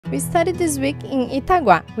We started this week in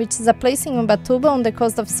Itaguá, which is a place in Ubatuba on the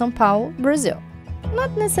coast of São Paulo, Brazil.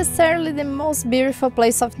 Not necessarily the most beautiful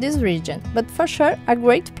place of this region, but for sure a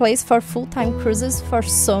great place for full-time cruises for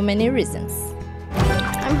so many reasons.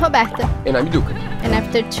 I'm Roberta. And I'm Duca. And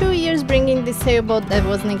after 2 years bringing the sailboat that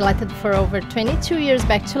was neglected for over 22 years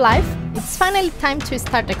back to life, it's finally time to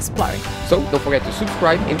start exploring. So don't forget to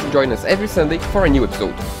subscribe and to join us every Sunday for a new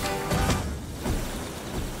episode.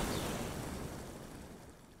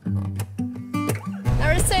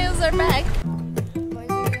 Our sails are back!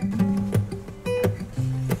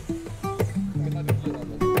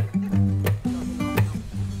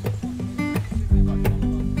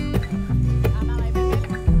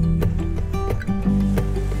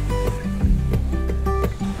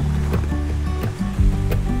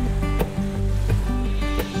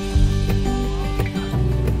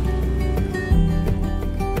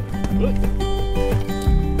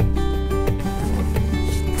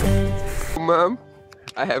 Mom,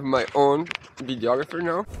 I have my own videographer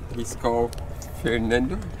now. He's called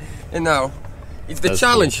Fernando. And now, it's the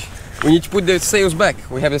challenge. Cool. We need to put the sails back.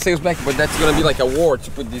 We have the sails back, but that's gonna be like a war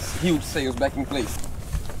to put these huge sails back in place.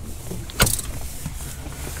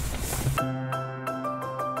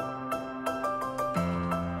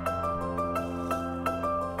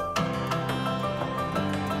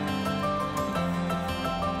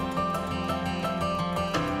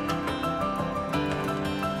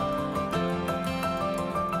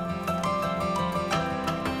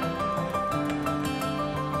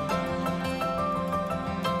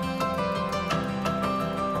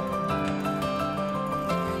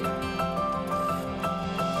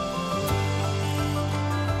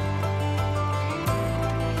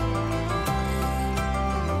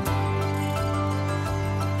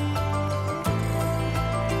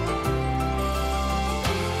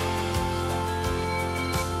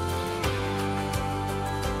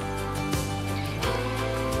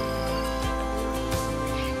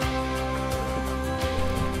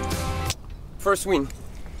 First win.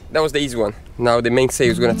 That was the easy one. Now the main sail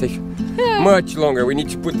is gonna take much longer. We need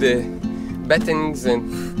to put the battens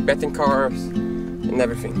and batting cars and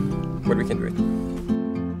everything, but we can do it.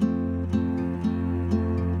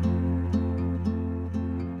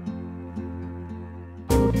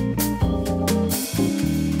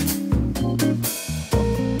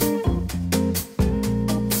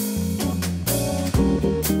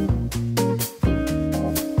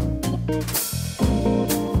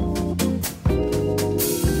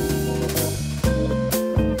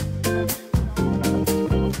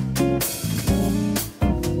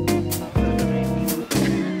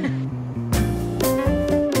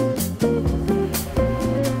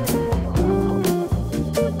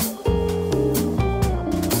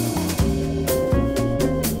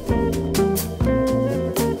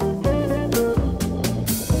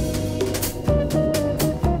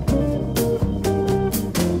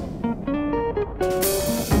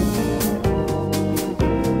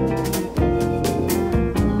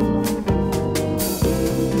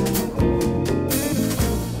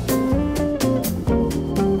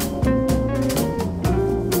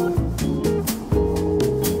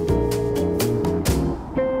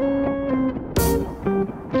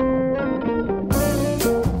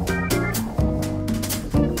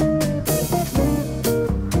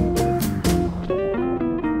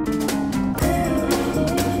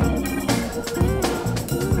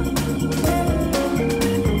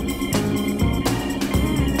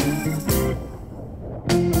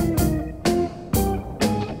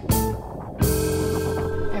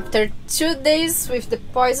 After 2 days with the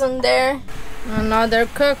poison there, another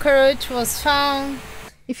cockroach was found.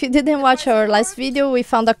 If you didn't watch our last video, we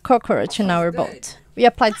found a cockroach in our boat. We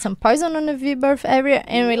applied some poison on the V-berth area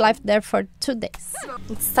and we left there for 2 days.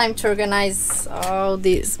 It's time to organize all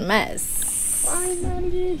this mess.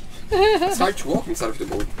 Finally! It's hard to walk inside of the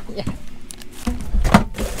boat. Yeah.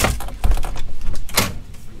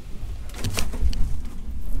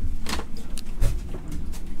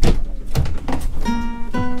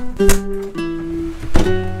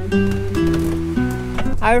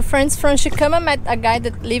 Our friends from Chicama met a guy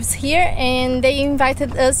that lives here and they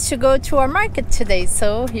invited us to go to our market today,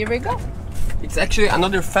 so here we go. It's actually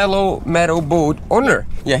another fellow metal boat owner.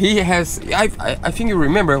 Yeah, he has, I think you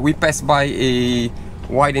remember, we passed by a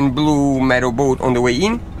white and blue metal boat on the way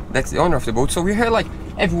in. That's the owner of the boat, so we heard like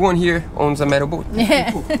everyone here owns a metal boat.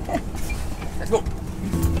 Yeah. Cool. Let's go.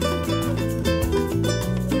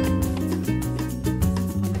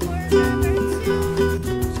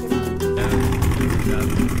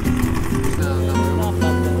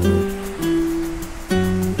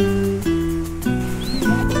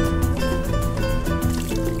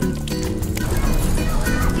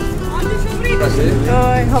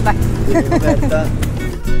 Oi, Roberta. Roberta.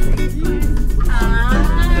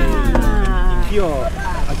 Aqui, ó.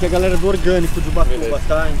 Aqui é a galera do orgânico de Ubatuba,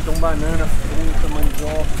 tá? Então banana, fruta,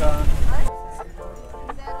 mandioca.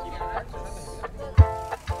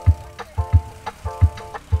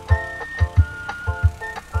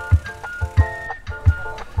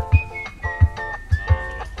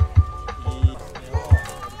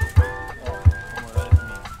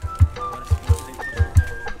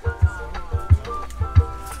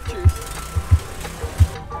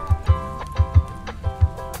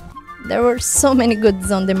 There were so many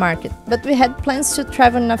goods on the market, but we had plans to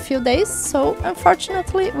travel in a few days, so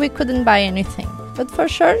unfortunately we couldn't buy anything. But for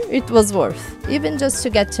sure it was worth, even just to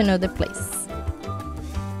get to know the place.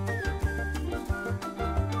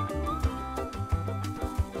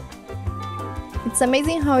 It's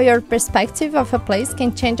amazing how your perspective of a place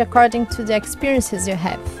can change according to the experiences you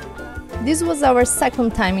have. This was our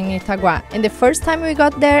second time in Itaguá, and the first time we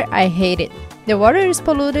got there, I hated it. The water is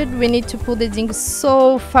polluted, we need to pull the dinghy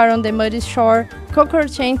so far on the muddy shore,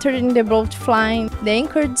 cockroach entered in the boat flying, the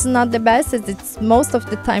anchor is not the best as it's most of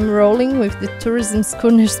the time rolling with the tourism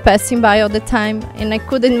schooners passing by all the time, and I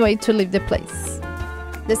couldn't wait to leave the place.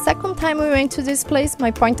 The second time we went to this place,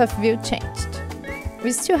 my point of view changed.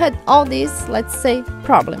 We still had all these, let's say,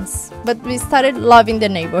 problems, but we started loving the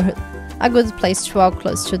neighborhood. A good place to walk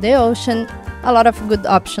close to the ocean, a lot of good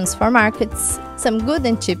options for markets, some good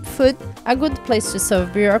and cheap food, a good place to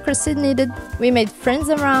solve bureaucracy needed, we made friends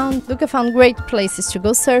around, Duca found great places to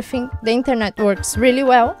go surfing, the internet works really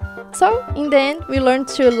well, so in the end we learned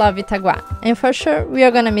to love Itaguá, and for sure we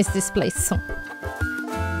are gonna miss this place soon.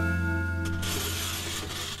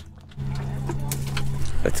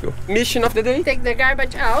 Let's go. Mission of the day? Take the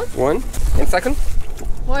garbage out. One. And second?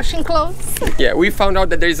 Washing clothes. Yeah, we found out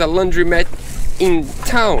that there is a laundromat in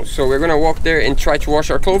town, so we're gonna walk there and try to wash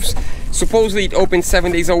our clothes. Supposedly it opens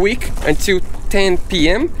 7 days a week until 10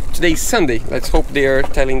 p.m. Today's Sunday. Let's hope they are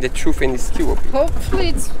telling the truth and it's still open. Hopefully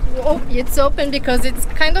it's open because it's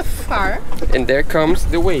kind of far. And there comes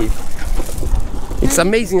the wave. It's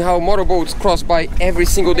amazing how motorboats cross by every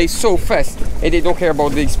single day so fast, and they don't care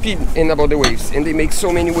about the speed and about the waves, and they make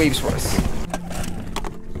so many waves for us.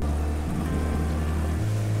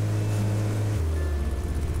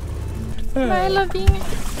 Bye, Lovinha.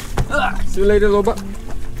 See you later, Loba.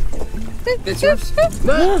 That's yours?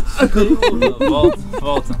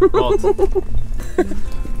 Volta.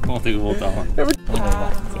 Vamos ter que voltar lá.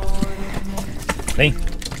 Vem.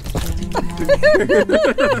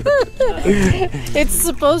 It's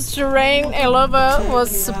supposed to rain, and Loba was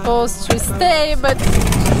supposed to stay, but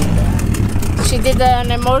she did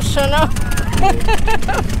an emotional.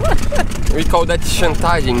 We call that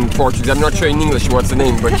chantage in Portuguese. I'm not sure in English what's the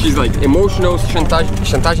name, but she's like emotional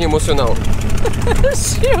chantage emocional.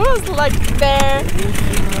 She was like there,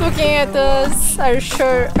 looking at us. Are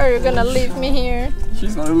you gonna leave me here?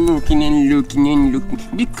 She's like looking and looking and looking.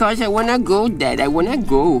 Because I wanna go, Dad. I wanna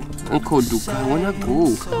go. Uncle Duca, I wanna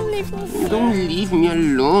go. Don't leave me here. Don't leave me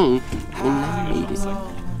alone. And I made it.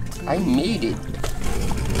 I made it.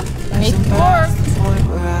 It worked.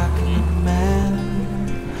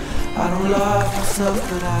 I don't love myself,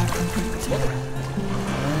 but I can pretend.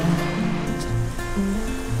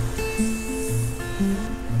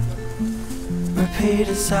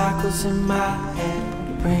 Repeated cycles in my head,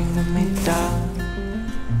 bringing me down.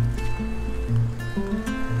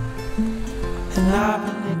 And I've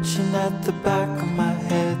been itching at the back of my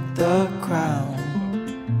head, the crown.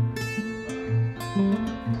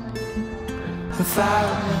 And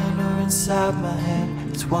firemen are inside my head,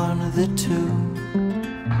 it's one of the two.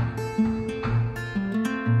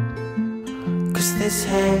 Cause this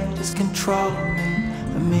head is controlling me,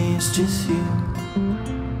 and me is just you.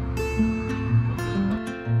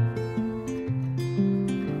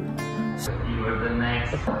 You are the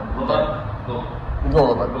next. Hold on. Go. Go,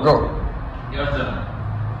 Loba, go. Your turn.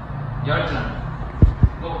 Your turn.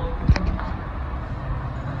 Go.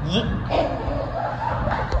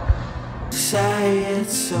 Say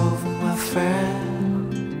it's over, my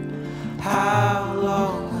friend. How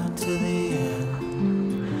long until the end?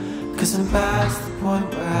 Cause I'm past the point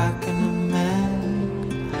where I can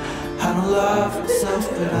amend. I don't love myself,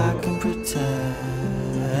 but I can pretend.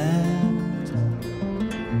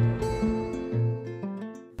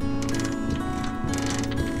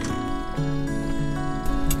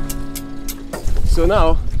 So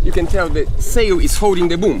now you can tell the sail is holding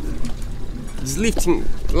the boom. This lifting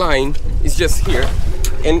line is just here,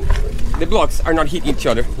 and the blocks are not hitting each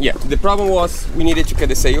other. Yeah, the problem was we needed to cut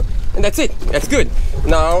the sail. And that's it. That's good.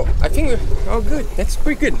 Now I think we're all good. That's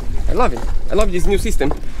pretty good. I love it. I love this new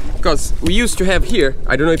system because we used to have here,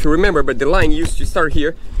 I don't know if you remember, but the line used to start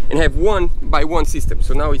here and have 1x1 system.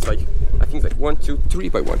 So now it's like, I think like 1, 2,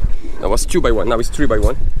 3x1. That was 2x1. Now it's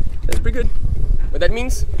 3x1. That's pretty good. But that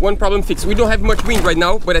means one problem fixed. We don't have much wind right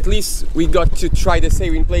now, but at least we got to try the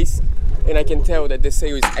sail in place, and I can tell that the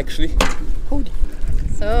sail is actually holding.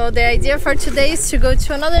 So the idea for today is to go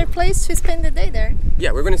to another place to spend the day there.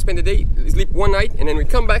 Yeah, we're gonna spend the day, sleep one night, and then we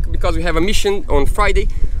come back because we have a mission on Friday.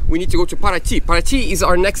 We need to go to Paraty. Paraty is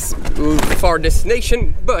our next far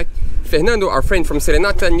destination, but Fernando, our friend from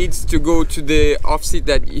Serenata, needs to go to the offset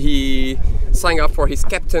that he signed up for his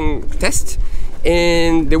captain test,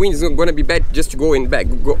 and the wind is going to be bad just to go and back,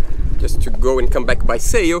 just to go and come back by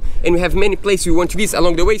sail. And we have many places we want to visit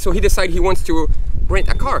along the way, so he decided he wants to rent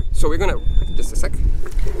a car. So we're gonna, just a sec.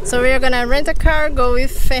 So we're gonna rent a car, go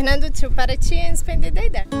with Fernando to Paraty and spend the day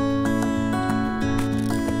there.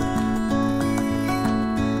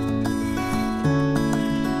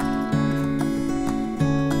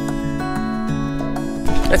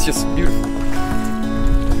 That's just beautiful.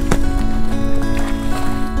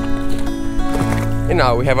 And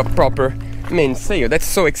now we have a proper mainsail. That's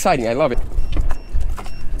so exciting. I love it.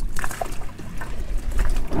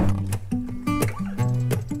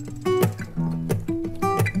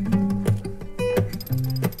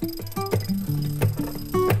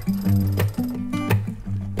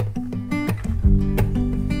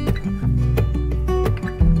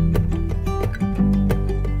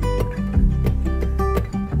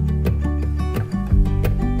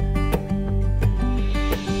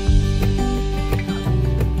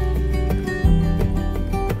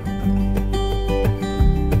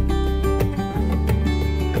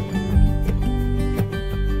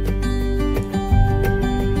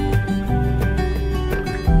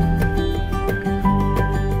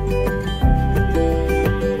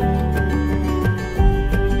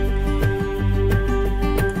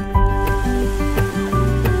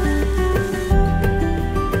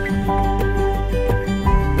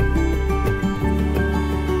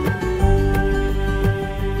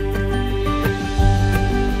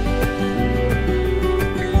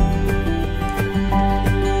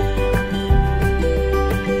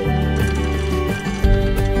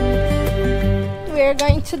 We're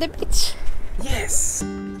going to the beach. Yes!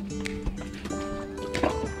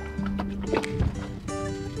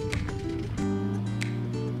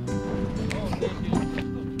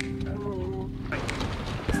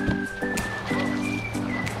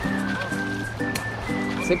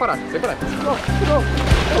 Sem parar, sem parar.